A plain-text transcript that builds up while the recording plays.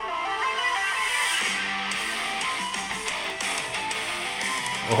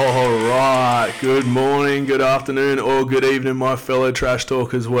Alright, good morning, good afternoon, or good evening, my fellow trash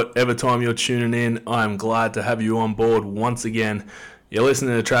talkers, whatever time you're tuning in. I'm glad to have you on board once again. You're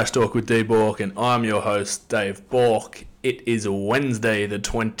listening to Trash Talk with D. Bork, and I'm your host, Dave Bork. It is Wednesday, the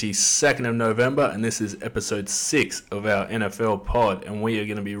 22nd of November, and this is episode 6 of our NFL pod, and we are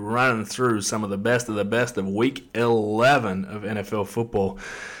going to be running through some of the best of week 11 of NFL football.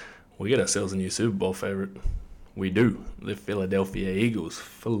 We get ourselves a new Super Bowl favorite. We do. The Philadelphia Eagles.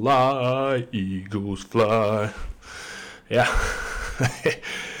 Fly, Eagles, fly. Yeah.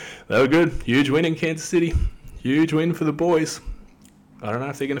 They were good. Huge win in Kansas City. Huge win for the boys. I don't know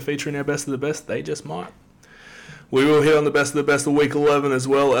if they're going to feature in our best of the best. They just might. We will hit on the best of week 11 as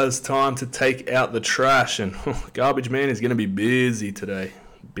well as time to take out the trash. And Garbage Man is going to be busy today.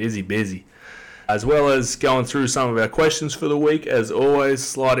 Busy. As well as going through some of our questions for the week. As always,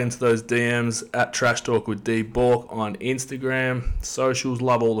 slide into those DMs at Trash Talk with D Bork on Instagram. Socials,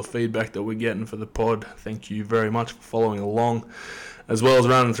 love all the feedback that we're getting for the pod. Thank you very much for following along. As well as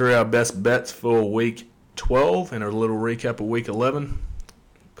running through our best bets for week 12 and a little recap of week 11.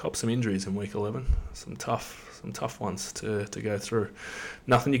 Cop some injuries in week 11. Some tough ones to go through.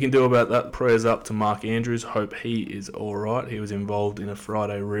 Nothing you can do about that. Prayers up to Mark Andrews. Hope he is all right. He was involved in a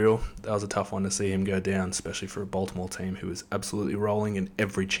Friday reel. That was a tough one to see him go down, especially for a Baltimore team who is absolutely rolling and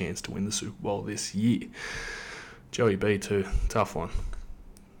every chance to win the Super Bowl this year. Joey B too. Tough one.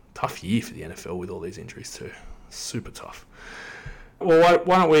 Tough year for the NFL with all these injuries too. Super tough. Well,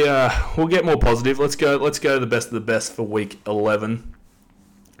 why don't we? We'll get more positive. Let's go to the best of the best for week 11.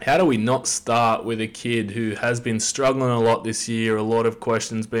 How do we not start with a kid who has been struggling a lot this year? A lot of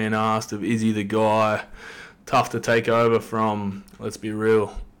questions being asked of, is he the guy? Tough to take over from, let's be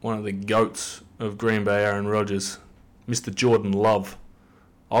real, one of the GOATs of Green Bay, Aaron Rodgers, Mr. Jordan Love.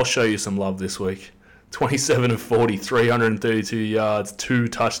 I'll show you some love this week. 27 of 40, 332 yards, 2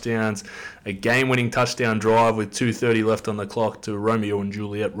 touchdowns, a game-winning touchdown drive with 2:30 left on the clock to Romeo and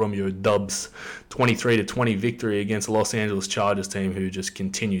Juliet, Romeo Dubs. 23-20 victory against the Los Angeles Chargers team who just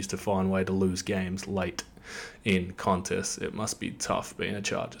continues to find a way to lose games late in contests. It must be tough being a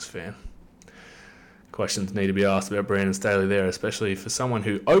Chargers fan. Questions need to be asked about Brandon Staley there, especially for someone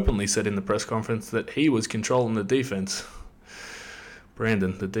who openly said in the press conference that he was controlling the defense.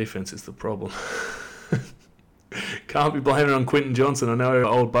 Brandon, the defense is the problem. Can't be blaming it on Quentin Johnson. I know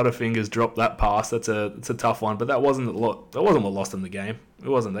old Butterfingers dropped that pass. It's a tough one, but that wasn't what lost them the game. It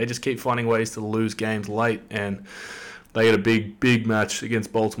wasn't. They just keep finding ways to lose games late, and they get a big match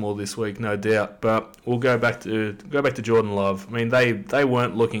against Baltimore this week, no doubt. But we'll go back to Jordan Love. I mean, they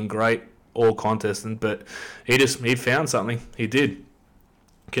weren't looking great all contesting, but he found something. He did.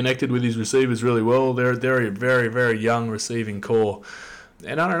 Connected with his receivers really well. They're a very, very young receiving core.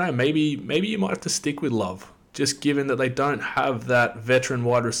 And I don't know, maybe you might have to stick with Love, just given that they don't have that veteran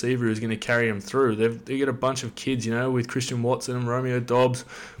wide receiver who's going to carry them through. They get a bunch of kids, with Christian Watson and Romeo Dobbs.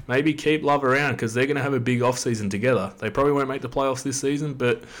 Maybe keep Love around because they're going to have a big offseason together. They probably won't make the playoffs this season,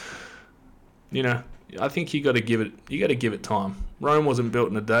 but I think you got to give it time. Rome wasn't built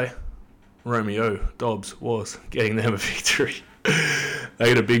in a day. Romeo Dobbs was, getting them a victory.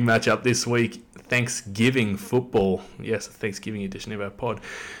 They got a big matchup this week. Thanksgiving football. Yes, a Thanksgiving edition of our pod.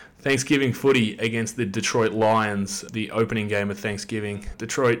 Thanksgiving footy against the Detroit Lions, the opening game of Thanksgiving.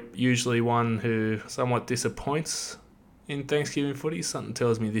 Detroit, usually one who somewhat disappoints in Thanksgiving footy. Something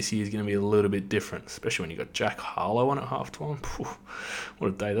tells me this year is going to be a little bit different, especially when you got Jack Harlow on at halftime. What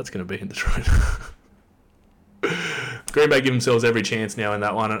a day that's going to be in Detroit. Green Bay give themselves every chance now in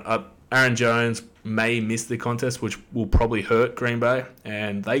that one. Aaron Jones may miss the contest, which will probably hurt Green Bay,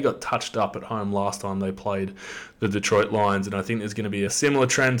 and they got touched up at home last time they played the Detroit Lions, and I think there's going to be a similar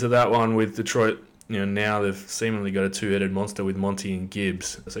trend to that one with Detroit. Now they've seemingly got a two-headed monster with Monty and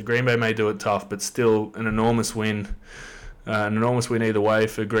Gibbs. So Green Bay may do it tough, but still an enormous win. An enormous win either way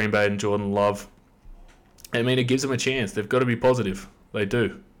for Green Bay and Jordan Love. I mean, it gives them a chance. They've got to be positive. They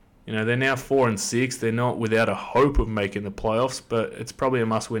do. They're now 4-6. They're not without a hope of making the playoffs, but it's probably a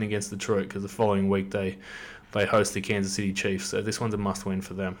must-win against Detroit because the following week they host the Kansas City Chiefs. So this one's a must-win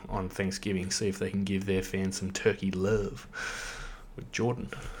for them on Thanksgiving. See if they can give their fans some turkey love with Jordan.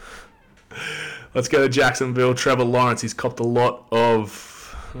 Let's go to Jacksonville. Trevor Lawrence, he's copped a lot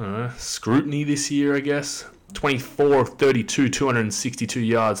of scrutiny this year, I guess. 24 of 32, 262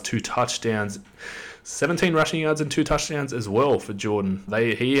 yards, 2 touchdowns. 17 rushing yards and 2 touchdowns as well for Jordan.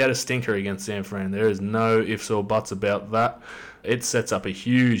 He had a stinker against San Fran. There is no ifs or buts about that. It sets up a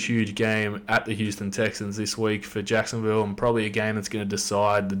huge game at the Houston Texans this week for Jacksonville, and probably a game that's going to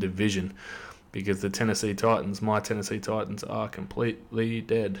decide the division because the my Tennessee Titans, are completely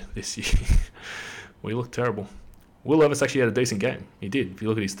dead this year. We look terrible. Will Levis actually had a decent game. He did, if you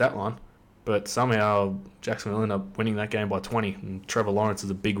look at his stat line. But somehow Jacksonville ended up winning that game by 20. And Trevor Lawrence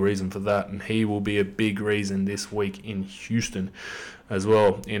is a big reason for that. And he will be a big reason this week in Houston as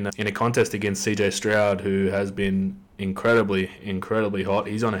well. In a contest against CJ Stroud, who has been incredibly, incredibly hot.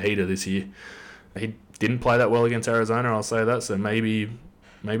 He's on a heater this year. He didn't play that well against Arizona, I'll say that. So maybe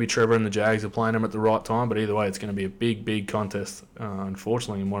Trevor and the Jags are playing him at the right time. But either way, it's going to be a big, big contest,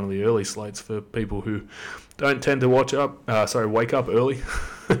 unfortunately, in one of the early slates for people who don't tend to wake up early.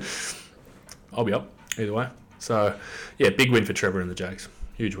 I'll be up either way. So, yeah, big win for Trevor and the Jags.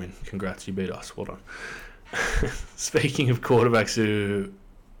 Huge win. Congrats, you beat us. Well done. Speaking of quarterbacks who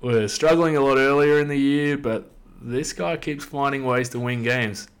were struggling a lot earlier in the year, but this guy keeps finding ways to win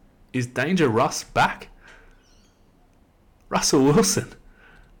games. Is Danger Russ back? Russell Wilson.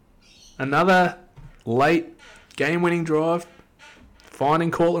 Another late game-winning drive,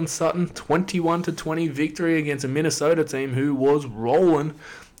 finding Cortland Sutton, 21-20 victory against a Minnesota team who was rolling.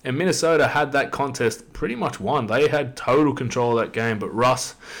 And Minnesota had that contest pretty much won. They had total control of that game, but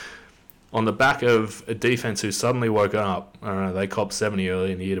Russ, on the back of a defense who suddenly woke up, I don't know, they copped 70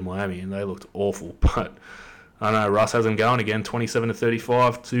 early in the year to Miami, and they looked awful. But I don't know, Russ has them going again,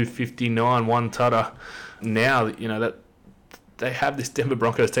 27-35, 259, one tutter. Now, that they have this Denver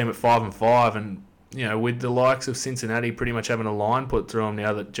Broncos team at 5-5, and with the likes of Cincinnati pretty much having a line put through them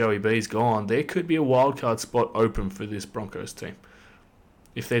now that Joey B's gone, there could be a wild card spot open for this Broncos team.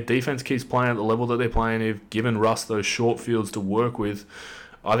 If their defense keeps playing at the level that they're playing, they've given Russ those short fields to work with,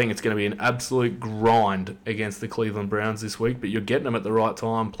 I think it's going to be an absolute grind against the Cleveland Browns this week. But you're getting them at the right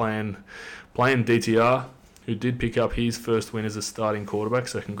time playing DTR, who did pick up his first win as a starting quarterback,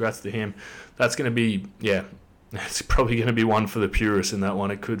 so congrats to him. That's going to be, it's probably going to be one for the purists in that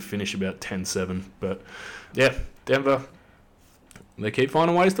one. It could finish about 10-7. But, yeah, Denver, they keep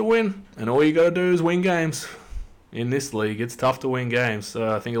finding ways to win, and all you got to do is win games. In this league, it's tough to win games.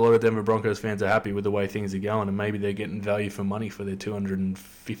 So I think a lot of Denver Broncos fans are happy with the way things are going, and maybe they're getting value for money for their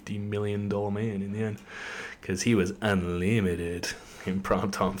 $250 million man in the end, because he was unlimited in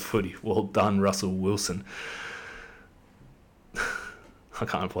primetime footy. Well done, Russell Wilson. I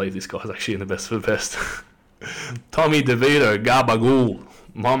can't believe this guy's actually in the best for the best. Tommy DeVito, Gabagool,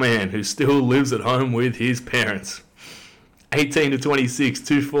 my man, who still lives at home with his parents. 18-26,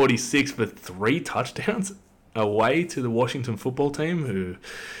 246 for 3 touchdowns. Away to the Washington football team, who,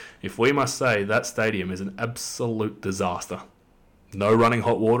 if we must say, that stadium is an absolute disaster. No running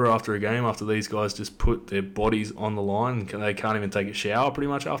hot water after a game, after these guys just put their bodies on the line. They can't even take a shower pretty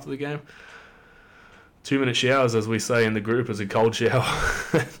much after the game. 2-minute showers, as we say in the group, as a cold shower.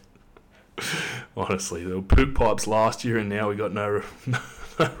 Honestly, there were poop pipes last year, and now we got no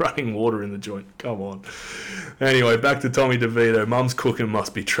running water in the joint. Come on. Anyway, back to Tommy DeVito. Mum's cooking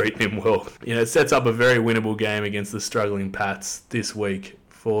must be treating him well. It sets up a very winnable game against the struggling Pats this week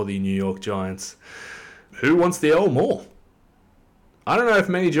for the New York Giants. Who wants the L more? I don't know if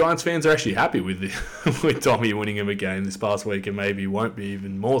many Giants fans are actually happy with Tommy winning him a game this past week, and maybe won't be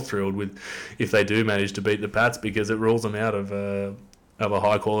even more thrilled with if they do manage to beat the Pats, because it rules them out of a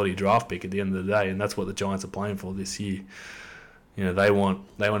high-quality draft pick at the end of the day, and that's what the Giants are playing for this year. They want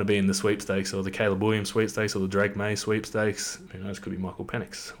to be in the sweepstakes, or the Caleb Williams sweepstakes, or the Drake May sweepstakes. Who knows? Could be Michael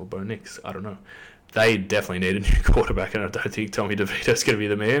Penix or Bo Nix. I don't know. They definitely need a new quarterback, and I don't think Tommy DeVito's going to be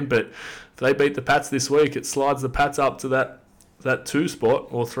the man. But if they beat the Pats this week, it slides the Pats up to that 2 spot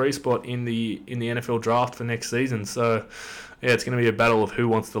or 3 spot in the NFL draft for next season. So, yeah, it's going to be a battle of who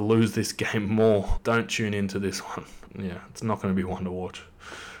wants to lose this game more. Don't tune into this one. Yeah, it's not going to be one to watch.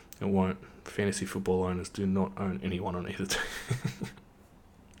 It won't. Fantasy football owners do not own anyone on either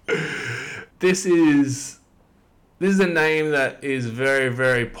team. This is a name that is very,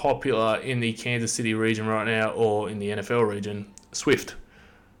 very popular in the Kansas City region right now, or in the NFL region, Swift.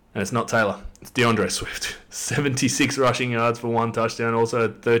 And it's not Taylor, it's DeAndre Swift. 76 rushing yards for 1 touchdown,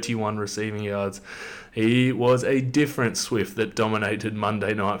 also 31 receiving yards. He was a different Swift that dominated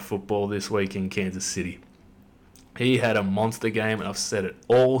Monday Night Football this week in Kansas City. He had a monster game, and I've said it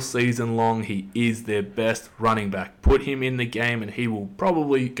all season long. He is their best running back. Put him in the game, and he will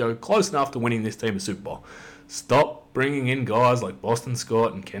probably go close enough to winning this team a Super Bowl. Stop bringing in guys like Boston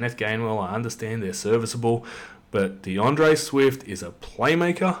Scott and Kenneth Gainwell. I understand they're serviceable, but DeAndre Swift is a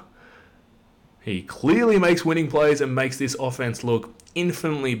playmaker. He clearly makes winning plays and makes this offense look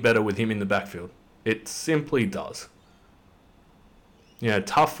infinitely better with him in the backfield. It simply does.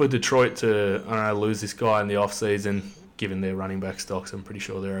 Tough for Detroit to, lose this guy in the offseason, given their running back stocks. I'm pretty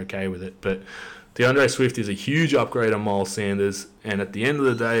sure they're okay with it. But DeAndre Swift is a huge upgrade on Miles Sanders. And at the end of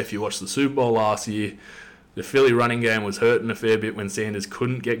the day, if you watched the Super Bowl last year, the Philly running game was hurting a fair bit when Sanders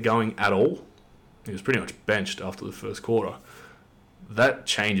couldn't get going at all. He was pretty much benched after the first quarter. That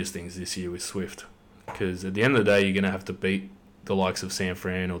changes things this year with Swift, because at the end of the day, you're going to have to beat the likes of San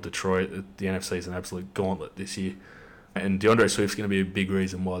Fran or Detroit. The NFC is an absolute gauntlet this year. And DeAndre Swift's going to be a big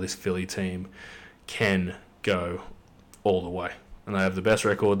reason why this Philly team can go all the way. And they have the best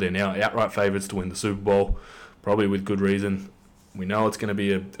record. They're now outright favourites to win the Super Bowl, probably with good reason. We know it's going to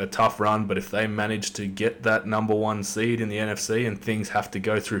be a tough run, but if they manage to get that number one seed in the NFC and things have to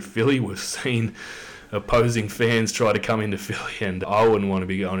go through Philly, we've seen opposing fans try to come into Philly, and I wouldn't want to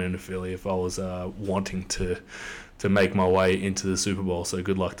be going into Philly if I was wanting to make my way into the Super Bowl, so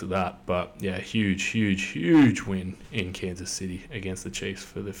good luck to that. But yeah, huge win in Kansas City against the Chiefs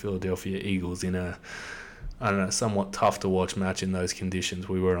for the Philadelphia Eagles in a, I don't know, somewhat tough to watch match in those conditions.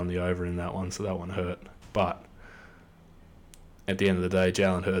 We were on the over in that one, so that one hurt. But at the end of the day,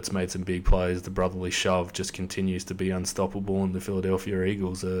 Jalen Hurts made some big plays. The brotherly shove just continues to be unstoppable, and the Philadelphia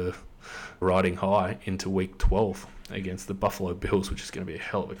Eagles are riding high into Week 12 against the Buffalo Bills, which is going to be a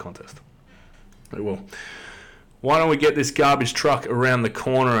hell of a contest. Well, why don't we get this garbage truck around the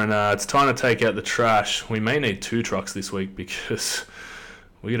corner, and it's time to take out the trash. We may need 2 trucks this week because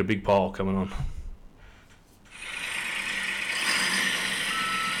we got a big pile coming on.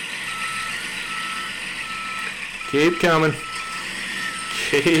 Keep coming.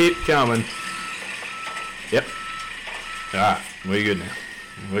 Keep coming. Yep. Alright, we're good now.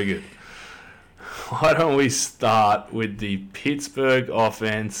 We're good. Why don't we start with the Pittsburgh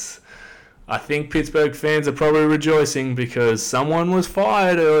offense? I think Pittsburgh fans are probably rejoicing because someone was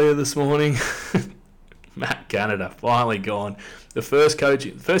fired earlier this morning. Matt Canada, finally gone. The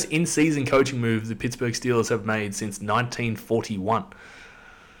first in-season coaching move the Pittsburgh Steelers have made since 1941.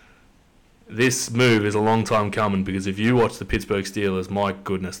 This move is a long time coming because if you watch the Pittsburgh Steelers, my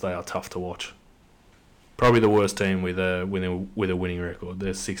goodness, they are tough to watch. Probably the worst team with a winning record.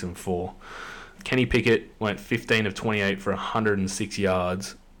 They're 6-4. Kenny Pickett went 15 of 28 for 106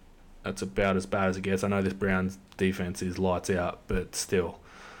 yards. That's about as bad as it gets. I know this Browns defense is lights out, but still,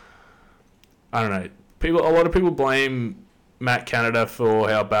 I don't know. A lot of people blame Matt Canada for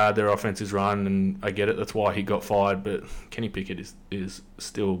how bad their offense is run, and I get it. That's why he got fired. But Kenny Pickett is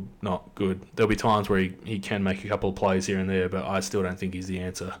still not good. There'll be times where he can make a couple of plays here and there, but I still don't think he's the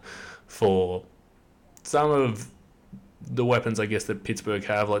answer for some of the weapons, I guess, that Pittsburgh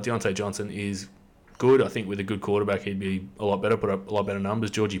have. Like Deontay Johnson is good. I think with a good quarterback, he'd be a lot better, put up a lot better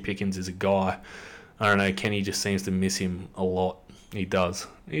numbers. Georgie Pickens is a guy. I don't know. Kenny just seems to miss him a lot. He does.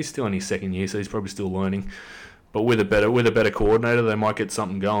 He's still in his second year, so he's probably still learning. But with a better coordinator, they might get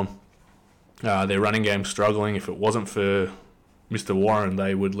something going. Their running game's struggling. If it wasn't for Mr. Warren,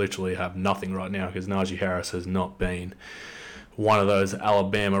 they would literally have nothing right now because Najee Harris has not been one of those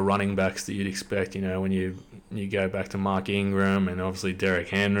Alabama running backs that you'd expect. You know, when you go back to Mark Ingram and obviously Derrick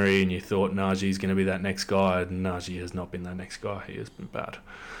Henry, and you thought Najee's going to be that next guy, and Najee has not been that next guy. He has been bad.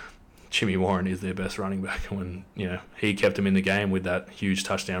 Jimmy Warren is their best running back when, you know, he kept him in the game with that huge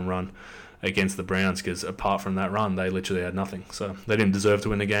touchdown run against the Browns, because apart from that run, they literally had nothing. So they didn't deserve to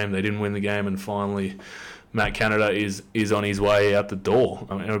win the game. They didn't win the game, and finally Matt Canada is on his way out the door.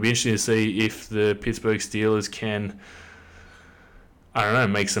 I mean, it'll be interesting to see if the Pittsburgh Steelers can, I don't know,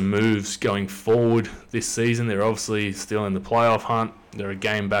 make some moves going forward this season. They're obviously still in the playoff hunt. They're a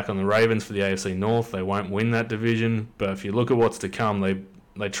game back on the Ravens for the AFC North. They won't win that division, but if you look at what's to come,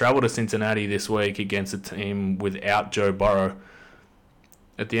 they travel to Cincinnati this week against a team without Joe Burrow.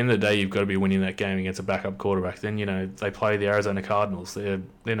 At the end of the day, you've got to be winning that game against a backup quarterback. Then, you know, they play the Arizona Cardinals. They're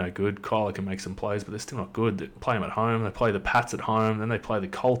no good. Kyler can make some plays, but they're still not good. They play them at home. They play the Pats at home. Then they play the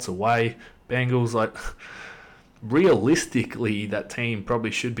Colts away. Bengals, like, realistically, that team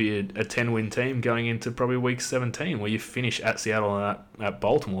probably should be a 10-win team going into probably week 17, where you finish at Seattle and at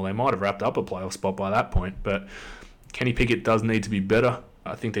Baltimore. They might have wrapped up a playoff spot by that point, but Kenny Pickett does need to be better.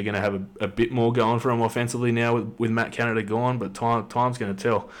 I think they're going to have a bit more going for him offensively now with Matt Canada gone, but time's going to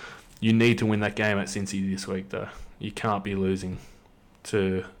tell. You need to win that game at Cincy this week, though. You can't be losing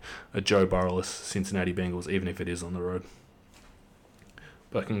to a Joe Burrow-less Cincinnati Bengals, even if it is on the road.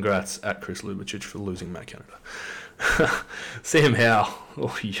 But congrats at Chris Lubitsch for losing Matt Canada. Sam Howell,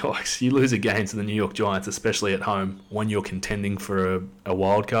 oh yikes, you lose a game to the New York Giants, especially at home, when you're contending for a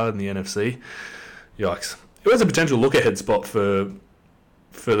wild card in the NFC. Yikes. It was a potential look-ahead spot for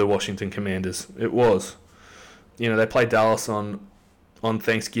the Washington Commanders. It was. You know, they played Dallas on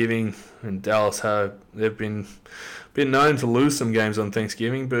Thanksgiving, and Dallas they've been known to lose some games on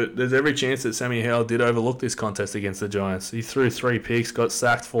Thanksgiving, but there's every chance that Sammy Howell did overlook this contest against the Giants. He threw 3 picks, got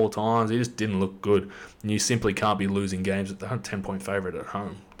sacked 4 times. He just didn't look good. And you simply can't be losing games. They're a 10-point favorite at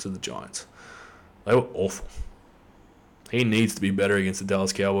home to the Giants. They were awful. He needs to be better against the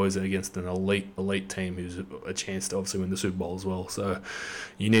Dallas Cowboys and against an elite team who's a chance to obviously win the Super Bowl as well. So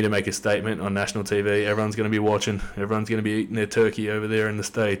you need to make a statement on national TV. Everyone's going to be watching. Everyone's going to be eating their turkey over there in the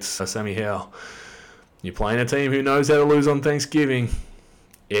States. Sammy Howell, you're playing a team who knows how to lose on Thanksgiving.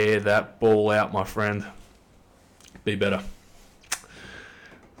 Air that ball out, my friend. Be better.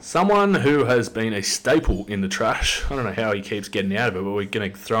 Someone who has been a staple in the trash. I don't know how he keeps getting out of it, but we're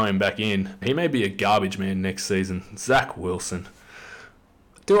going to throw him back in. He may be a garbage man next season. Zack Wilson.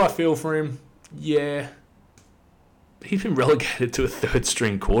 Do I feel for him? Yeah. He's been relegated to a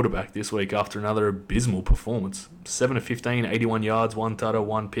third-string quarterback this week after another abysmal performance. 7 of 15, 81 yards, 1 tuttle,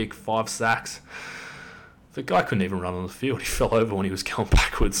 1 pick, 5 sacks. The guy couldn't even run on the field. He fell over when he was going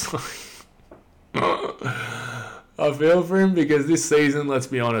backwards. I feel for him because this season, let's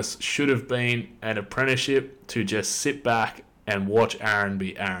be honest, should have been an apprenticeship to just sit back and watch Aaron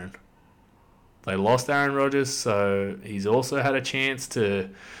be Aaron. They lost Aaron Rodgers, so he's also had a chance to,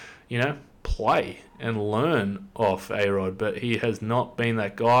 play and learn off A-Rod, but he has not been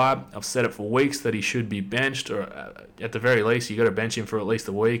that guy. I've said it for weeks that he should be benched, or at the very least, you got to bench him for at least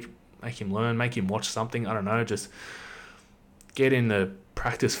a week. Make him learn, make him watch something. I don't know, just get in the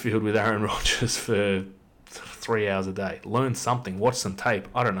practice field with Aaron Rodgers for 3 hours a day. Learn something. Watch some tape.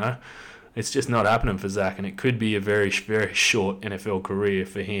 I don't know. It's just not happening for Zach, and it could be a very, very short NFL career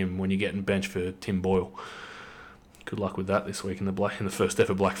for him when you're getting benched for Tim Boyle. Good luck with that this week in the first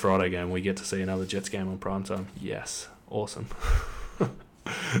ever Black Friday game. We get to see another Jets game on primetime. Yes. Awesome.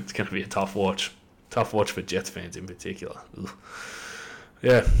 It's going to be a tough watch. Tough watch for Jets fans in particular. Ugh.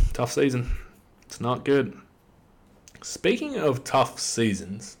 Yeah, tough season. It's not good. Speaking of tough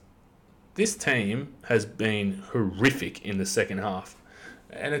seasons, this team has been horrific in the second half.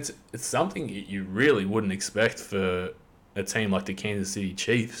 And it's something you really wouldn't expect for a team like the Kansas City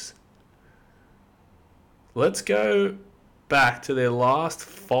Chiefs. Let's go back to their last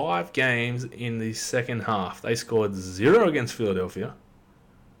 5 games in the second half. They scored 0 against Philadelphia,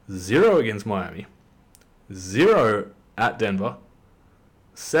 0 against Miami, 0 at Denver,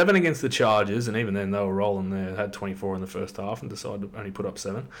 7 against the Chargers, and even then they were rolling there. They had 24 in the first half and decided to only put up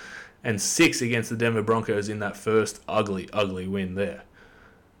 7. And 6 against the Denver Broncos in that first ugly win there.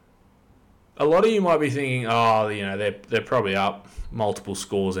 A lot of you might be thinking, they're probably up multiple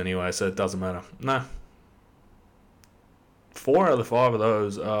scores anyway, so it doesn't matter. No. 4 out of the 5 of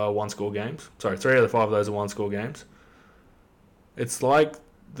those are one-score games. Sorry, 3 out of the 5 of those are one-score games. It's like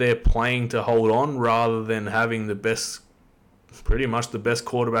they're playing to hold on rather than having pretty much the best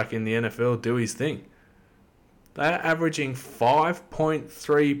quarterback in the NFL do his thing. They're averaging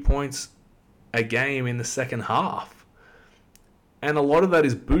 5.3 points a game in the second half. And a lot of that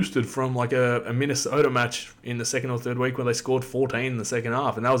is boosted from like a Minnesota match in the second or third week where they scored 14 in the second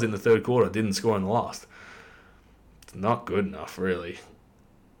half. And that was in the third quarter. Didn't score in the last. It's not good enough, really.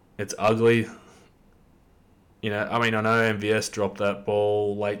 It's ugly. I know MVS dropped that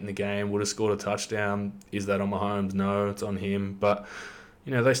ball late in the game, would have scored a touchdown. Is that on Mahomes? No, it's on him. But,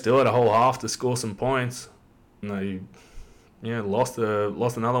 they still had a whole half to score some points. And they, lost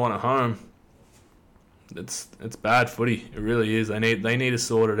another one at home. It's bad footy. It really is. They need to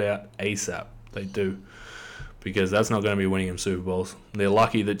sort it out ASAP. They do. Because that's not going to be winning them Super Bowls. They're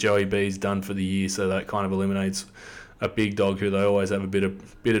lucky that Joey B's done for the year, so that kind of eliminates a big dog who they always have a bit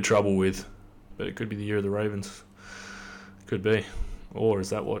of trouble with. But it could be the year of the Ravens. Could be. Or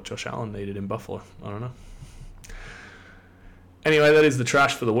is that what Josh Allen needed in Buffalo? I don't know. Anyway, that is the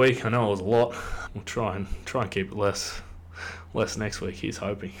trash for the week. I know it was a lot. We'll try and keep it less next week. He's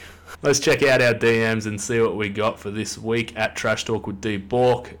hoping. Let's check out our DMs and see what we got for this week at Trash Talk with D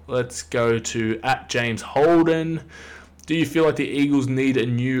Bork. Let's go to at James Holden. Do you feel like the Eagles need a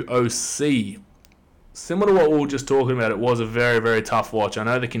new OC? Similar to what we were just talking about, it was a very, very tough watch. I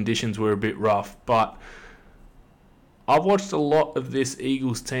know the conditions were a bit rough, but I've watched a lot of this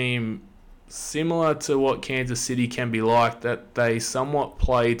Eagles team similar to what Kansas City can be like, that they somewhat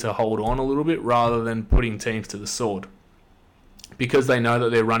play to hold on a little bit rather than putting teams to the sword. Because they know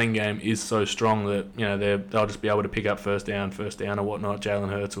that their running game is so strong that they'll just be able to pick up first down or whatnot. Jalen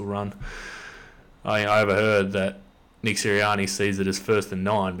Hurts will run. I overheard that Nick Sirianni sees it as 1st and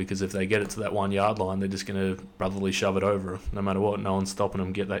 9 because if they get it to that 1 yard line, they're just going to brotherly shove it over. No matter what, no one's stopping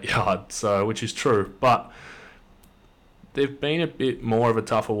them get that yard. So, which is true, but they've been a bit more of a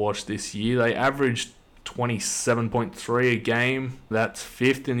tougher watch this year. They averaged 27.3 a game. That's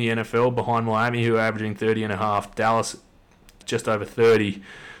 5th in the NFL behind Miami, who are averaging 30.5. Dallas just over 30.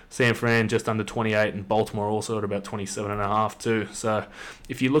 San Fran just under 28, and Baltimore also at about 27.5 too. So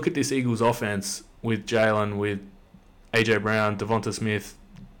if you look at this Eagles offense with Jalen, with AJ Brown, Devonta Smith,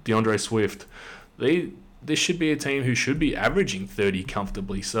 DeAndre Swift, this should be a team who should be averaging 30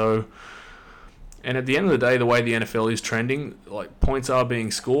 comfortably. So, and at the end of the day, the way the NFL is trending, like points are being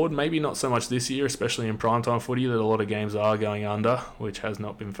scored. Maybe not so much this year, especially in primetime footy, that a lot of games are going under, which has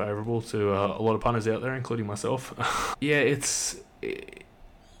not been favourable to a lot of punters out there, including myself. Yeah, it's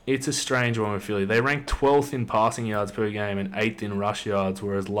a strange one with Philly. They ranked 12th in passing yards per game and 8th in rush yards,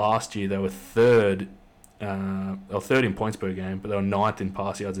 whereas last year they were third in points per game, but they were 9th in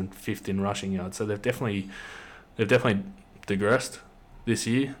pass yards and 5th in rushing yards. So they've definitely digressed this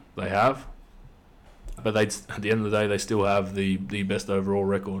year. They have. But at the end of the day, they still have the best overall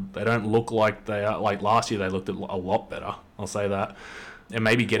record. They don't look like they are. Like last year, they looked a lot better. I'll say that. And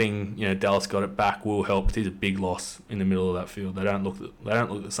maybe getting Dallas Goedert back will help. He's a big loss in the middle of that field. They don't look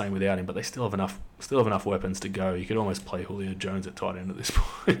the same without him. But they still have enough weapons to go. You could almost play Julio Jones at tight end at this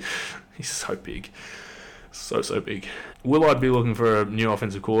point. He's so big, so big. Will I be looking for a new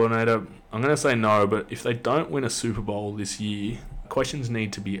offensive coordinator? I'm going to say no. But if they don't win a Super Bowl this year, questions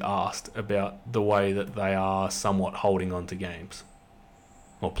need to be asked about the way that they are somewhat holding on to games,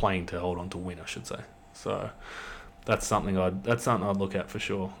 or playing to hold on to win, I should say. So that's something I'd look at for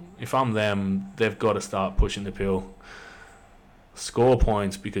sure. If I'm them, they've got to start pushing the pill. Score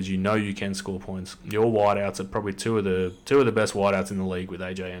points, because you can score points. Your wideouts are probably two of the best wideouts in the league with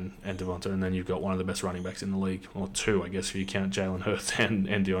AJ and Devonta, and then you've got one of the best running backs in the league, or two, I guess, if you count Jalen Hurts and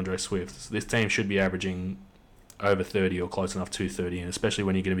DeAndre Swift. So this team should be averaging over 30 or close enough to 30, and especially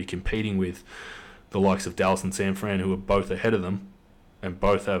when you're going to be competing with the likes of Dallas and San Fran, who are both ahead of them and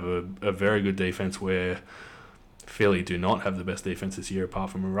both have a very good defense, where Philly do not have the best defense this year apart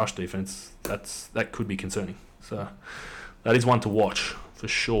from a rush defense. That could be concerning. So that is one to watch for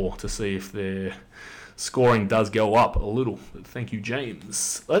sure, to see if their scoring does go up a little. But thank you,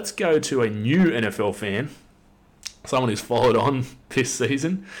 James. Let's go to a new NFL fan, someone who's followed on this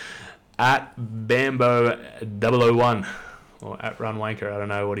season, at Bambo001, or at Runwanker. I don't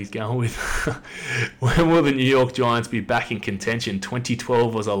know what he's going with. When will the New York Giants be back in contention?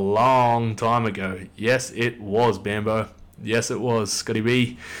 2012 was a long time ago. Yes, it was, Bambo. Yes, it was, Scotty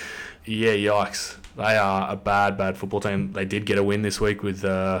B. Yeah, yikes. They are a bad football team. They did get a win this week with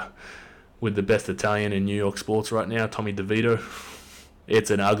the best Italian in New York sports right now, Tommy DeVito. It's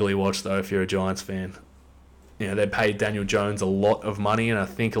an ugly watch, though, if you're a Giants fan. They paid Daniel Jones a lot of money, and I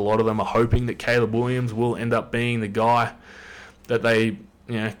think a lot of them are hoping that Caleb Williams will end up being the guy that they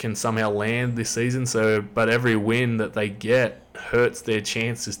can somehow land this season. So, but every win that they get hurts their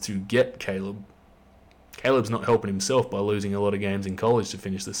chances to get Caleb. Caleb's not helping himself by losing a lot of games in college to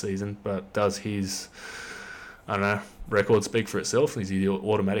finish the season, but does his, record speak for itself? Is he the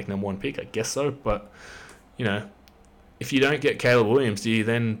automatic number one pick? I guess so, but, if you don't get Caleb Williams, do you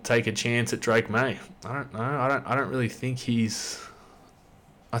then take a chance at Drake May? I don't know. I don't really think he's...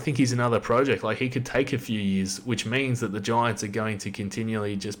 I think he's another project. Like, he could take a few years, which means that the Giants are going to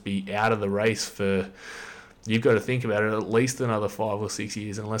continually just be out of the race for... You've got to think about it, at least another 5 or 6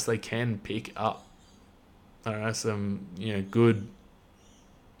 years, unless they can pick up, some, good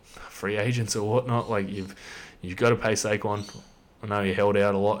free agents or whatnot. Like, you've got to pay Saquon. I know he held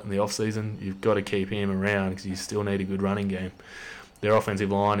out a lot in the offseason. You've got to keep him around because you still need a good running game. Their offensive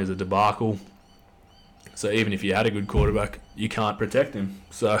line is a debacle. So even if you had a good quarterback, you can't protect him.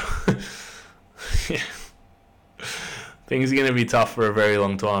 So, yeah. Things are going to be tough for a very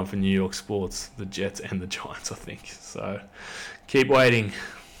long time for New York sports, the Jets and the Giants, I think. So keep waiting.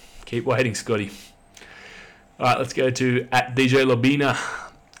 Keep waiting, Scotty. All right, let's go to at DJ Labina.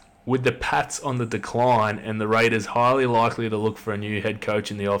 With the Pats on the decline and the Raiders highly likely to look for a new head coach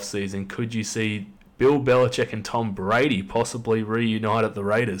in the offseason, could you see Bill Belichick and Tom Brady possibly reunite at the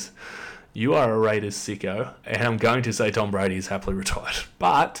Raiders? You are a Raiders sicko, and I'm going to say Tom Brady is happily retired.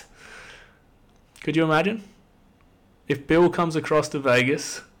 But could you imagine? If Bill comes across to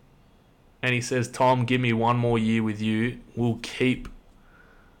Vegas and he says, Tom, give me one more year with you, we'll keep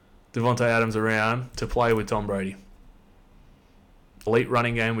Devontae Adams around to play with Tom Brady. Elite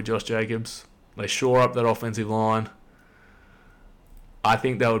running game with Josh Jacobs. They shore up that offensive line. I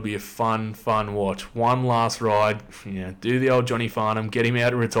think that would be a fun watch. One last ride. Do the old Johnny Farnham. Get him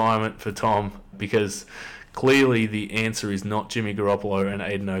out of retirement for Tom, because clearly the answer is not Jimmy Garoppolo and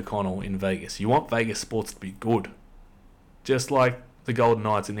Aiden O'Connell in Vegas. You want Vegas sports to be good. Just like the Golden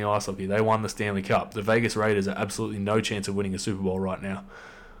Knights in the ice hockey. They won the Stanley Cup. The Vegas Raiders are absolutely no chance of winning a Super Bowl right now.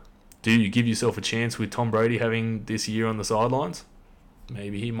 Do you give yourself a chance with Tom Brady having this year on the sidelines?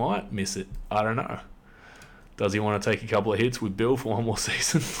 Maybe he might miss it. I don't know. Does he want to take a couple of hits with Bill for one more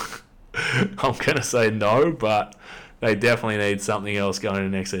season? I'm going to say no, but They definitely need something else going into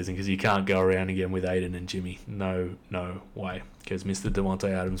next season because you can't go around again with Aiden and Jimmy. No way. Because Mr.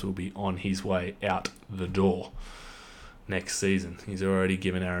 Devontae Adams will be on his way out the door next season. He's already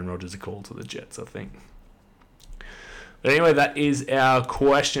given Aaron Rodgers a call to the Jets, I think. But anyway, that is our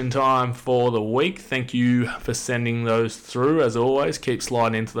question time for the week. Thank you for sending those through. As always, keep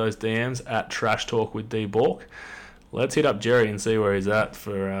sliding into those DMs at Trash Talk with D Bork. Let's hit up Jerry and see where he's at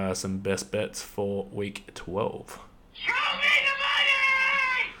for some best bets for week 12. Show me the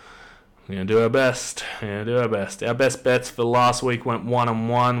money! We're going to do our best. Our best bets for last week went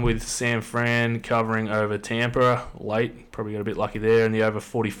 1-1 with San Fran covering over Tampa late. Probably got a bit lucky there. And the over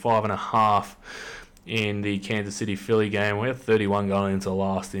 45.5 in the Kansas City Philly game. We had 31 going into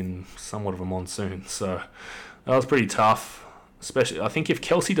last in somewhat of a monsoon. So that was pretty tough. Especially, I think if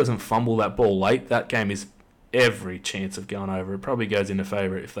Kelsey doesn't fumble that ball late, that game is every chance of going over. It probably goes into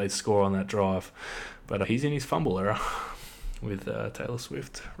favour if they score on that drive. But he's in his fumble era with Taylor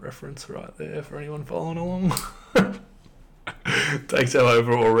Swift reference right there for anyone following along. Takes our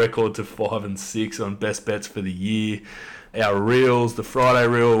overall record to 5-6 on best bets for the year. Our reels, the Friday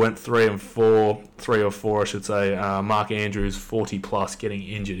reel went 3 or 4, I should say. Mark Andrews 40 plus getting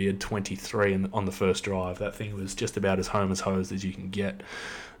injured. He had 23 on the first drive. That thing was just about as home as hosed as you can get.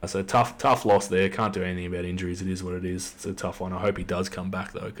 So tough loss there. Can't do anything about injuries. It is what it is. It's a tough one. I hope he does come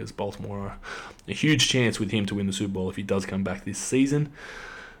back though, because Baltimore are a huge chance with him to win the Super Bowl if he does come back this season.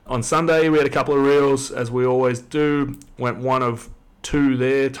 On Sunday we had a couple of reels, as we always do. Went 1 of 2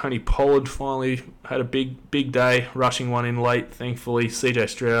 there. Tony Pollard finally had a big day, rushing one in late, thankfully. CJ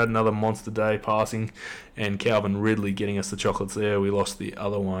Stroud, another monster day passing, and Calvin Ridley getting us the chocolates there. We lost the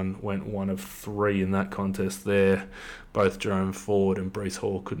other one, went 1 of 3 in that contest there. Both Jerome Ford and Breece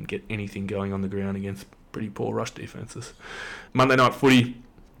Hall couldn't get anything going on the ground against pretty poor rush defenses. Monday night footy,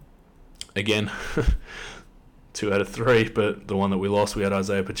 again, 2 out of 3, but the one that we lost, we had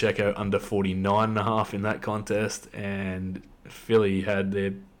Isaiah Pacheco under 49.5 in that contest, and Philly had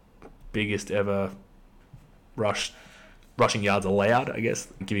their biggest ever rushing yards allowed, I guess,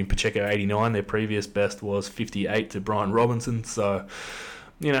 giving Pacheco 89. Their previous best was 58 to Brian Robinson. So,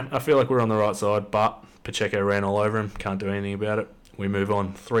 I feel like we're on the right side, but Pacheco ran all over him. Can't do anything about it. We move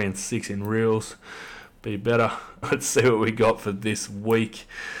on 3-6 in reels. Be better. Let's see what we got for this week.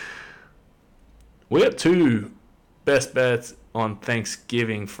 We got 2 best bets on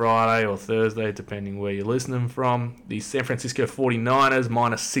Thanksgiving Friday or Thursday, depending where you're listening from. The San Francisco 49ers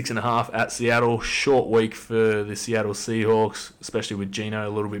 -6.5 at Seattle. Short week for the Seattle Seahawks, especially with Geno a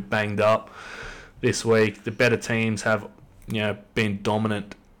little bit banged up this week. The better teams have been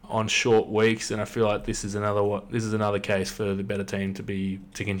dominant on short weeks, and I feel like this is another case for the better team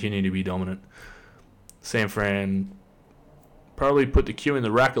to continue to be dominant. San Fran probably put the cue in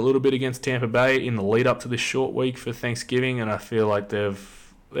the rack a little bit against Tampa Bay in the lead up to this short week for Thanksgiving, and I feel like they've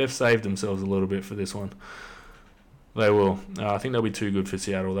saved themselves a little bit for this one. They will. I think they'll be too good for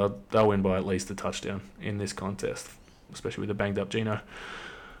Seattle. They'll win by at least a touchdown in this contest, especially with the banged up Geno.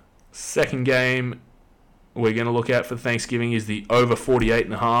 Second game we're going to look at for Thanksgiving is the over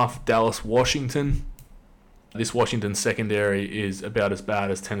 48.5 Dallas-Washington. This Washington secondary is about as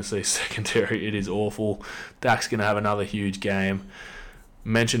bad as Tennessee's secondary. It is awful. Dak's going to have another huge game.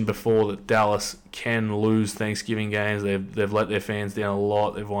 Mentioned before that Dallas can lose Thanksgiving games. They've let their fans down a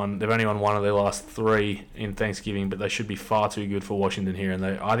lot. They've only won 1 of their last 3 in Thanksgiving, but they should be far too good for Washington here. And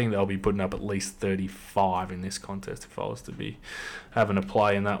I think they'll be putting up at least 35 in this contest if I was to be having a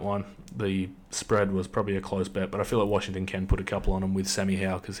play in that one. The spread was probably a close bet, but I feel like Washington can put a couple on them with Sammy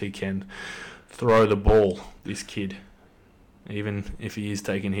Howe because he can throw the ball, this kid. Even if he is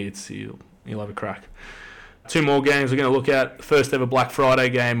taking hits, he'll have a crack. 2 more games we're going to look at. First ever Black Friday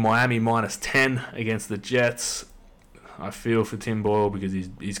game, Miami -10 against the Jets. I feel for Tim Boyle because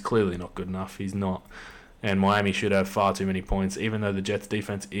he's clearly not good enough. He's not. And Miami should have far too many points. Even though the Jets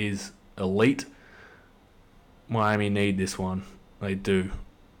defense is elite, Miami need this one. They do.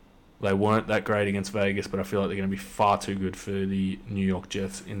 They weren't that great against Vegas, but I feel like they're going to be far too good for the New York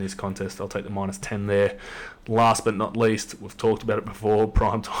Jets in this contest. I'll take the -10 there. Last but not least, we've talked about it before,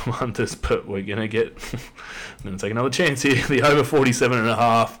 primetime hunters, but we're going to I'm going to take another chance here. The over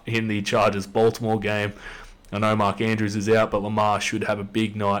 47.5 in the Chargers-Baltimore game. I know Mark Andrews is out, but Lamar should have a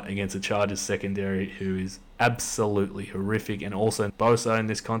big night against the Chargers secondary, who is absolutely horrific, and also Bosa in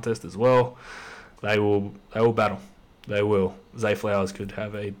this contest as well. They will battle. They will. Zay Flowers could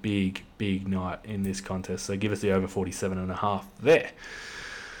have a big night in this contest. So give us the over 47.5 there.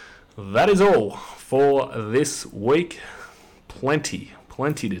 That is all for this week. Plenty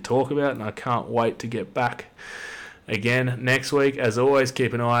to talk about, and I can't wait to get back Again, next week, as always,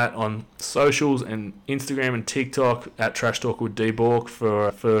 keep an eye out on socials and Instagram and TikTok at Trash Talk with D-Bork for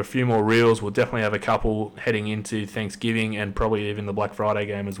a few more reels. We'll definitely have a couple heading into Thanksgiving and probably even the Black Friday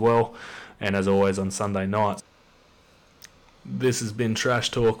game as well. And as always, on Sunday nights. This has been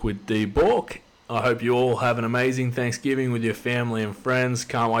Trash Talk with D-Bork. I hope you all have an amazing Thanksgiving with your family and friends.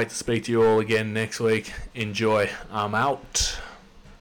 Can't wait to speak to you all again next week. Enjoy. I'm out.